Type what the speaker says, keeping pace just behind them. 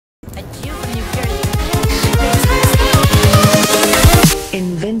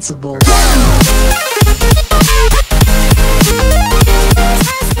sensible.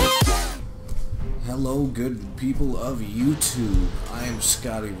 Hello, good people of YouTube. I am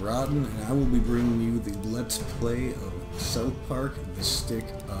Scotty Rotten, and I will be bringing you the Let's Play of South Park: The Stick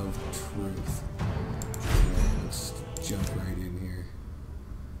of Truth. Alright, let's jump right in here.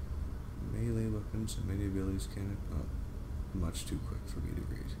 Melee weapons and many abilities can... Oh, much too quick for me to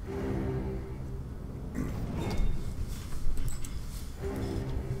read.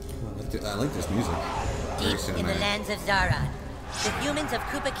 I like this music. Very Deep in the lands of Zaron, the humans of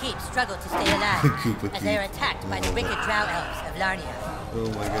Koopa Keep struggle to stay alive as they are attacked by the wicked drow elves of Larnia. Oh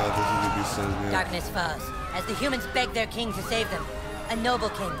my god, this is gonna be so good. Darkness falls as the humans beg their king to save them, a noble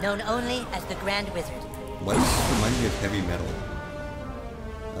king known only as the Grand Wizard. Why does this remind me of heavy metal?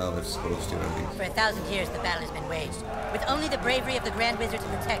 Oh, it's supposed to, I think. For 1,000 years, the battle has been waged, with only the bravery of the Grand Wizard to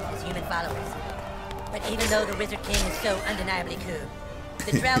protect his human followers. But even though the Wizard King is so undeniably cool,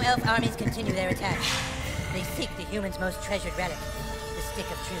 the drow elf armies continue their attacks. They seek the humans' most treasured relic, the Stick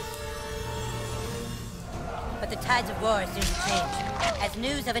of Truth. But the tides of war soon change, as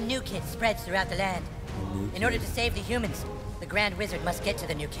news of a new kid spreads throughout the land. In order to save the humans, the Grand Wizard must get to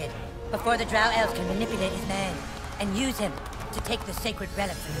the new kid, before the drow elves can manipulate his mind, and use him to take the sacred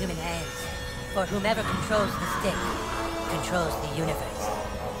relic from human hands. For whomever controls the stick, controls the universe.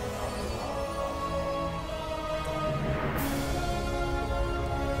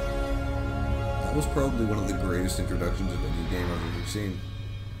 That was probably one of the greatest introductions of any game I've ever seen.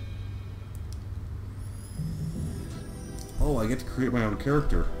 Oh, I get to create my own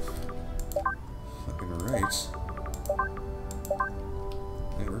character. Fucking right.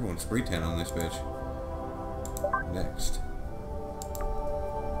 Hey, we're going spray tan on this bitch. Next.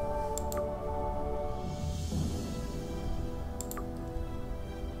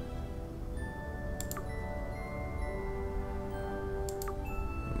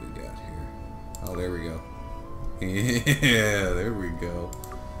 Oh, there we go. Yeah, there we go.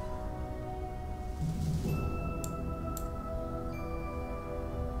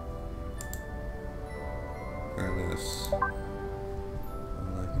 Try this. What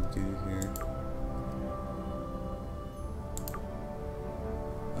I can do here.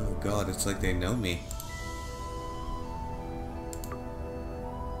 Oh god, it's like they know me.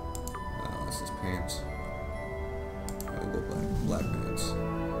 Oh, this is pants. I'll go black pants.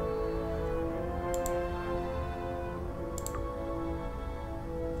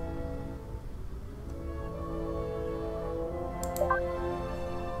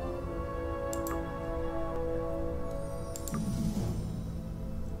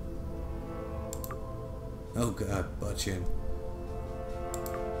 Oh god, butt chin.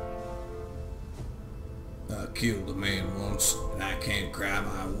 I killed a man once, and I can't cry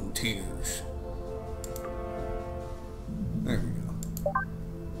my own tears. There we go.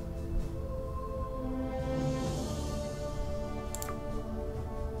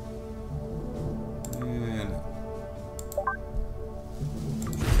 And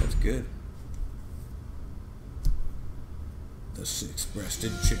that's good. The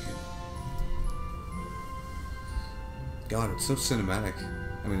six-breasted chicken. God, it's so cinematic.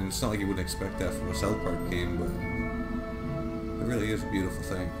 I mean, it's not like you wouldn't expect that from a South Park game, but it really is a beautiful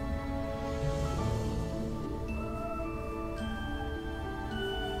thing.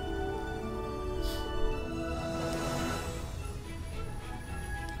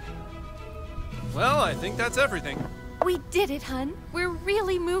 Well, I think that's everything. We did it, hun. We're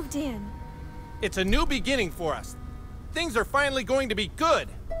really moved in. It's a new beginning for us. Things are finally going to be good.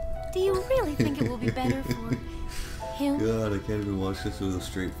 Do you really think it will be better for him? God, I can't even watch this with a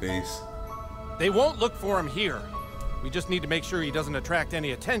straight face. They won't look for him here. We just need to make sure he doesn't attract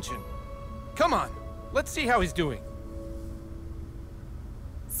any attention. Come on, let's see how he's doing.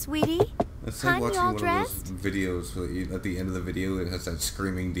 Sweetie? It's like Hun, watching you all one dressed? of those videos where at the end of the video it has that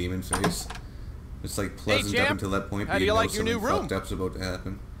screaming demon face. It's like pleasant up champ. until that point, How but do you know like your new something room? fucked up's about to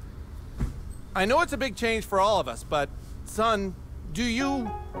happen. I know it's a big change for all of us, but son, do you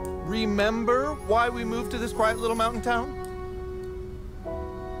remember why we moved to this quiet little mountain town?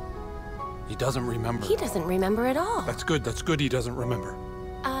 He doesn't remember. He doesn't remember at all. That's good he doesn't remember.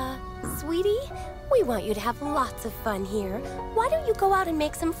 Sweetie, we want you to have lots of fun here. Why don't you go out and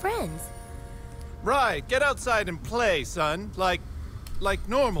make some friends? Right, get outside and play, son. Like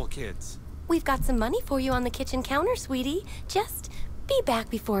normal kids. We've got some money for you on the kitchen counter, sweetie. Just be back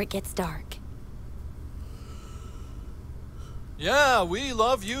before it gets dark. Yeah, we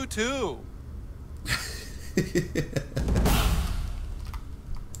love you too.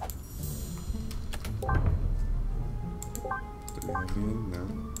 No.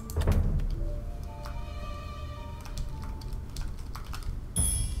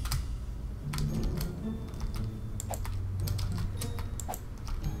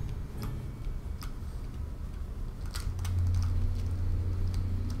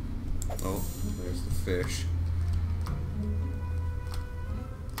 Oh, there's the fish.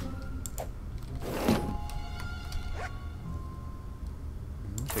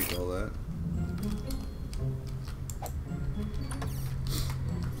 I'll take all that.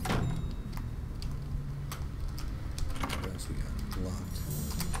 What else we got? Locked.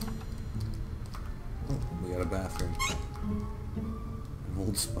 Oh, we got a bathroom. An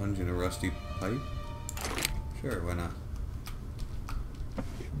old sponge and a rusty pipe? Sure, why not?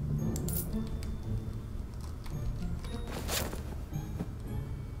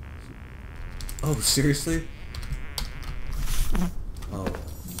 Oh, seriously? Oh.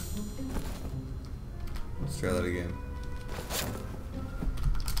 Let's try that again.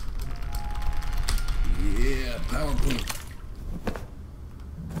 Yeah, power poop.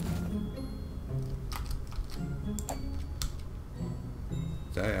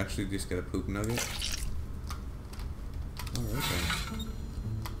 Did I actually just get a poop nugget? Alright then.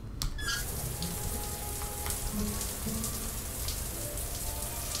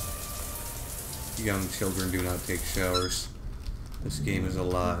 Young children do not take showers. This game is a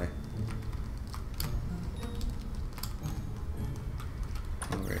lie.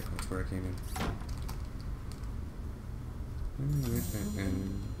 Alright, that's where I came in.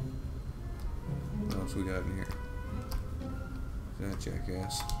 What else we got in here? That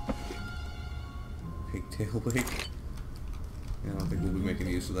jackass. Pigtail wig. Yeah, I don't think we'll be making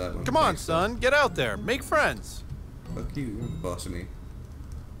use of that one. Come on, son. Get out there. Make friends. Fuck you. You're the boss of me.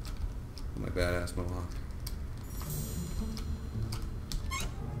 My badass mohawk.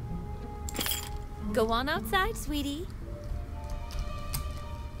 Go on outside, sweetie.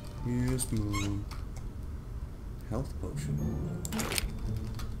 Yes, Mom. Health potion.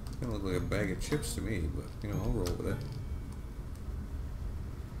 Gonna look like a bag of chips to me, but you know, I'll roll with it.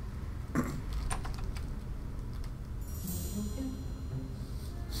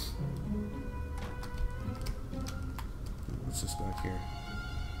 What's this back here?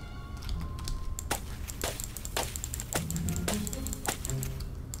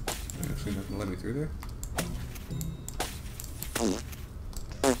 Actually, not gonna let me through there.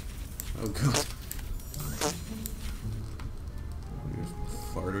 Oh god. I just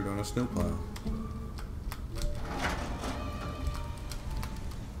farted on a snow pile.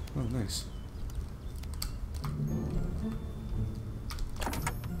 Oh, nice.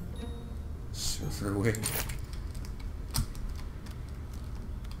 Surfer wig.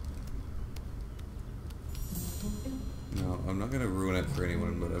 No, I'm not gonna ruin it for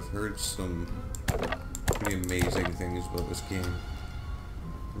anyone, but I've heard some pretty amazing things about this game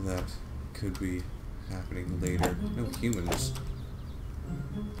that could be happening later. No humans.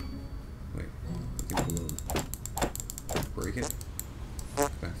 Wait, I can blow. Break it? Can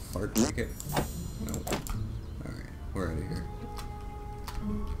I fart break it? No. Alright, we're out of here.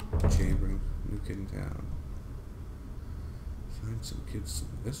 Chambering, new kid in town. Find some kids.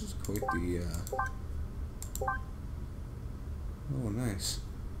 This is quite the, oh, nice.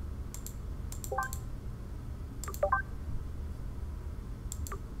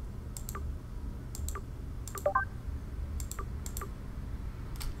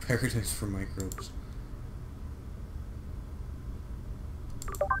 Paradise for microbes.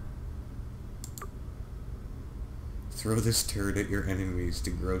 Throw this turret at your enemies to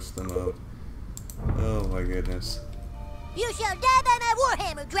gross them out. Oh my goodness. You shall die by my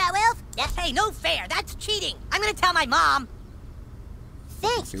warhammer, Drow Elf! Hey, no fair! That's cheating! I'm gonna tell my mom!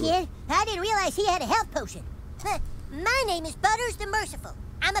 Thanks, kid. I didn't realize he had a health potion. My name is Butters the Merciful.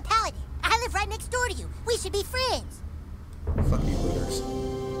 I'm a paladin. I live right next door to you. We should be friends. Fuck you, Butters.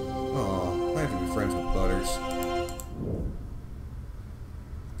 Aw, I have to be friends with Butters.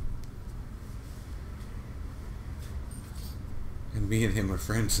 And me and him are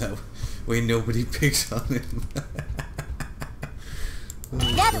friends that way nobody picks on him.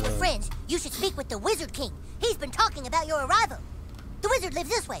 Now that we're friends, you should speak with the Wizard King. He's been talking about your arrival. The wizard lives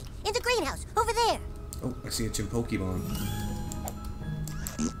this way, in the greenhouse, over there. Oh, I see a chim Pokemon.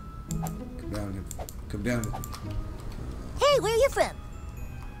 Come down, come down. Hey, where are you from?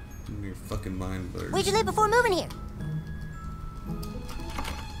 In your fucking mind, Butters. Where'd you live before moving here?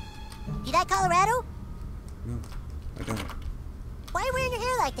 You like Colorado? No, I don't. Why are you wearing your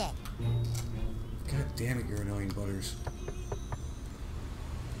hair like that? God damn it, you're annoying, Butters.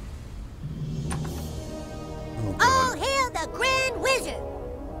 Oh, God. All hail the Grand Wizard!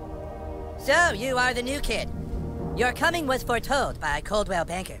 So, you are the new kid. Your coming was foretold by Coldwell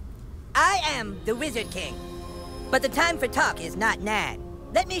Banker. I am the Wizard King. But the time for talk is not now.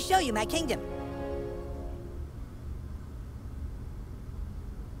 Let me show you my kingdom.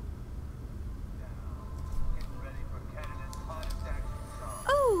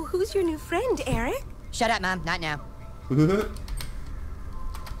 Oh, who's your new friend, Eric? Shut up, Mom. Not now. Don't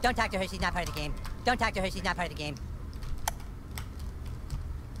talk to her. She's not part of the game. Don't talk to her. She's not part of the game.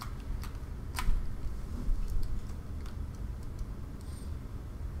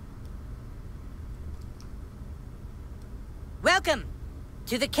 Welcome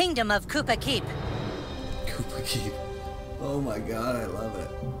to the kingdom of Koopa Keep. Koopa Keep. Oh my god, I love it.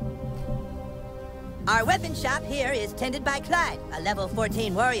 Our weapon shop here is tended by Clyde, a level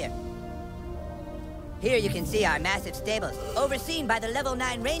 14 warrior. Here you can see our massive stables, overseen by the level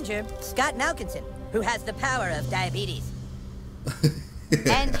 9 ranger, Scott Malkinson, who has the power of diabetes.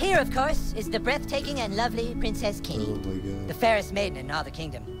 And here, of course, is the breathtaking and lovely Princess Kenny, Oh my god. the fairest maiden in all the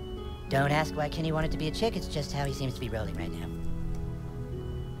kingdom. Don't ask why Kenny wanted to be a chick, it's just how he seems to be rolling right now.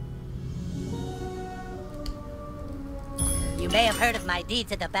 You may have heard of my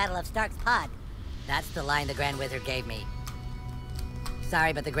deeds at the Battle of Stark's Pod. That's the line the Grand Wizard gave me.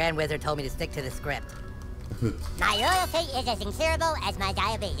 Sorry, but the Grand Wizard told me to stick to the script. My loyalty is as incurable as my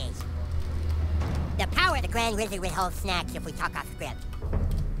diabetes. The power of the Grand Wizard withholds snacks if we talk off script.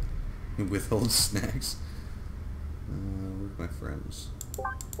 Withhold snacks. Where's my friends? Here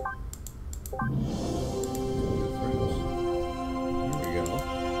we go.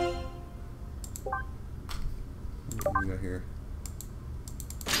 What do we got here?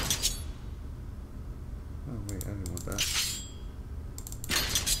 Oh wait, I didn't want that.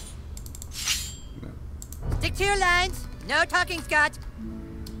 No. Stick to your lines. No talking, Scott.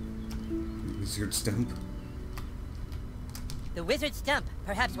 Wizard stump. The wizard stump.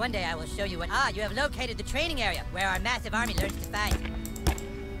 Perhaps one day I will show you what. Ah, you have located the training area where our massive army learns to fight.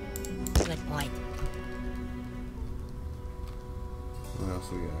 Good point. What else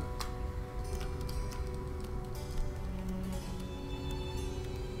we got?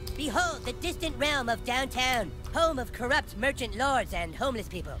 Behold the distant realm of downtown, home of corrupt merchant lords and homeless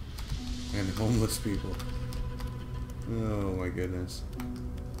people. And homeless people. Oh my goodness.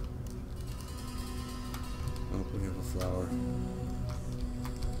 Oh, we have a flower.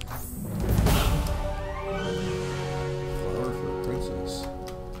 Flower for a princess.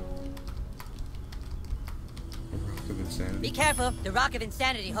 A rock of insanity. Be careful, the Rock of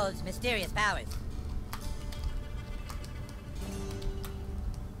Insanity holds mysterious powers.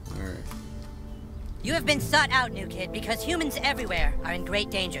 Alright. You have been sought out, new kid, because humans everywhere are in great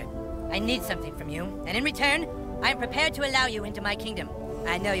danger. I need something from you, and in return, I am prepared to allow you into my kingdom.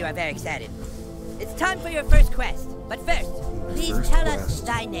 I know you are very excited. It's time for your first quest, but first, please tell us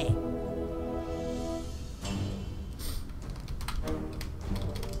thy name.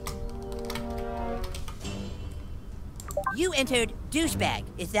 You entered douchebag,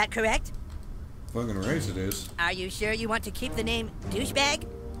 is that correct? Fucking right it is. Are you sure you want to keep the name douchebag?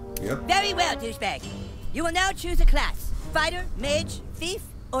 Yep. Very well, douchebag. You will now choose a class. Fighter, mage, thief,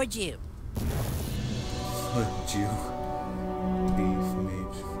 or Jew. A Jew. Beef,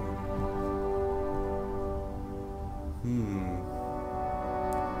 mage.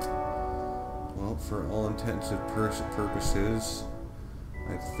 Well, for all intents and purposes,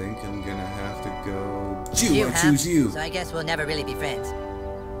 I think I'm gonna have to go Jew. You I have? choose you. So I guess we'll never really be friends.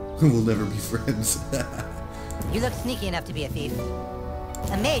 We'll never be friends. You look sneaky enough to be a thief.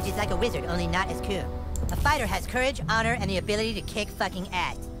 A mage is like a wizard, only not as cool. A fighter has courage, honor, and the ability to kick fucking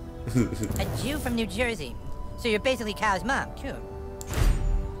ass. A Jew from New Jersey. So you're basically Kyle's mom. Cool.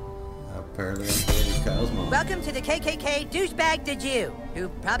 Apparently I'm playing as Kyle's mom. Welcome to the KKK Douchebag the Jew, who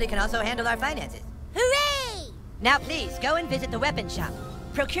probably can also handle our finances. Hooray! Now please, go and visit the weapon shop.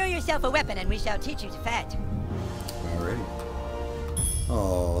 Procure yourself a weapon and we shall teach you to fight. Alrighty.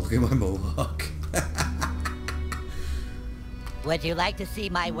 Oh, look at my mohawk. Would you like to see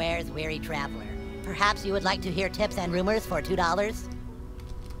my wares, weary traveler? Perhaps you would like to hear tips and rumors for $2?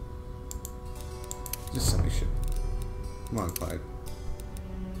 Just send me shit. Come on, Clyde.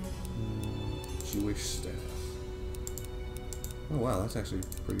 Jewish staff. Oh wow, that's actually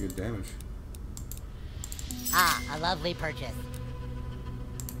pretty good damage. Ah, a lovely purchase.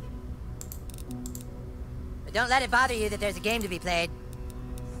 But don't let it bother you that there's a game to be played.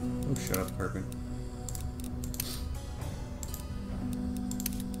 Oh, shut up, Perkin.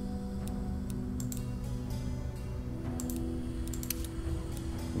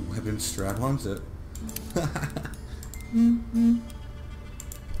 Weapon strap-on's it. Alright.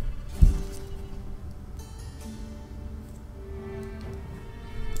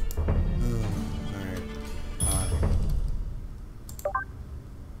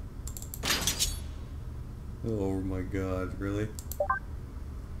 Oh my god, really?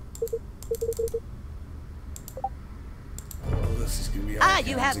 Oh, this is gonna be Ah,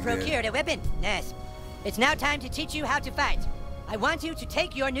 you have procured a weapon. Yes. It's now time to teach you how to fight. I want you to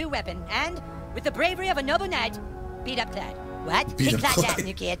take your new weapon and, with the bravery of a noble knight, beat up Clyde. What? Beat Kick up Clyde's Clyde. ass,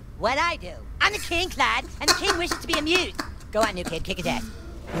 new kid. What I do? I'm the king, Clyde, and the king wishes to be amused. Go on, new kid, kick his ass.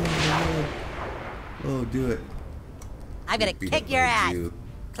 Oh, do it. I'm gonna Beat kick up your by ass. you.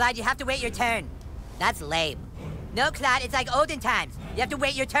 Clyde, you have to wait your turn. That's lame. No, Clyde, it's like olden times. You have to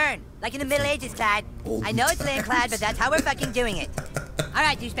wait your turn. Like in the Middle Ages, Clyde. Olden I know it's lame, times. Clyde, but that's how we're fucking doing it. All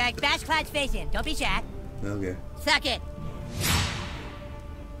right, douchebag, bash Clyde's face in. Don't be shy. Okay. Suck it.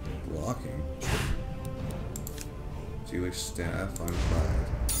 Blocking. Jewish staff on Clyde.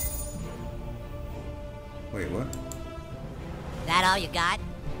 Wait, what? That all you got?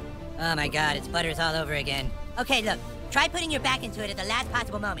 Oh my god, it's butters all over again. Okay, look. Try putting your back into it at the last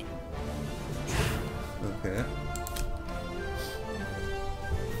possible moment. Okay.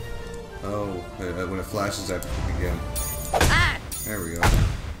 Oh, when it flashes, I have to kick again. Ah! There we go.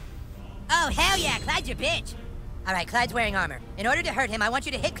 Oh, hell yeah, Clyde's your bitch. All right, Clyde's wearing armor. In order to hurt him, I want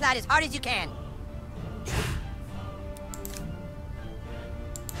you to hit Clyde as hard as you can.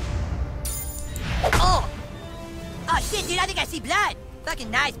 Oh! Oh, shit, dude, I think I see blood. Fucking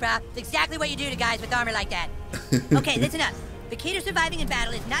nice, bro. It's exactly what you do to guys with armor like that. Okay, listen up. The key to surviving in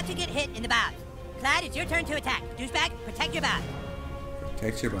battle is not to get hit in the bows. Clyde, it's your turn to attack. Douchebag, protect your bows.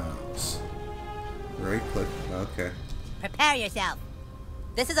 Protect your bows. Right click. Okay. Prepare yourself.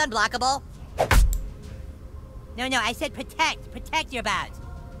 This is unblockable. No, I said protect. Protect your bows.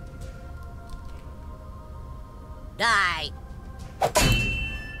 Die.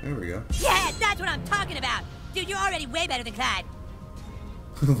 There we go. Yeah, that's what I'm talking about. Dude, you're already way better than Clyde.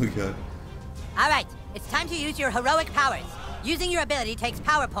 Oh my god. All right, it's time to use your heroic powers. Using your ability takes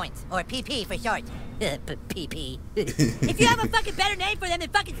power points, or PP for short. PP. If you have a fucking better name for them, then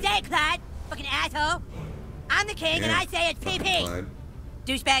fucking say it, Clyde. Fucking asshole. I'm the king, and I say it's fucking PP. Clyde.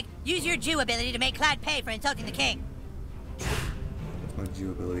 Douchebag, use your Jew ability to make Clyde pay for insulting the king. What's my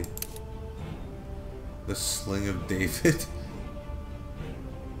Jew ability? The Sling of David.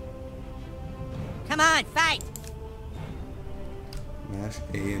 Come on, fight. Mash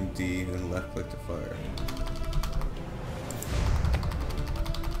A and D and left click to fire.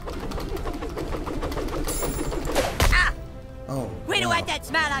 Ah! Oh. Way to wow. wipe that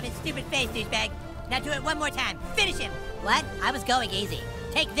smile off his stupid face, douchebag. Now do it one more time. Finish him. What? I was going easy.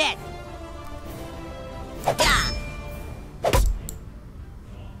 Take this. Yeah.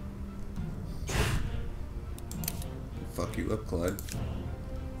 Fuck you up, Clyde.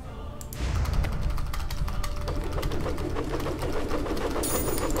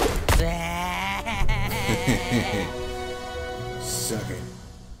 Suck it.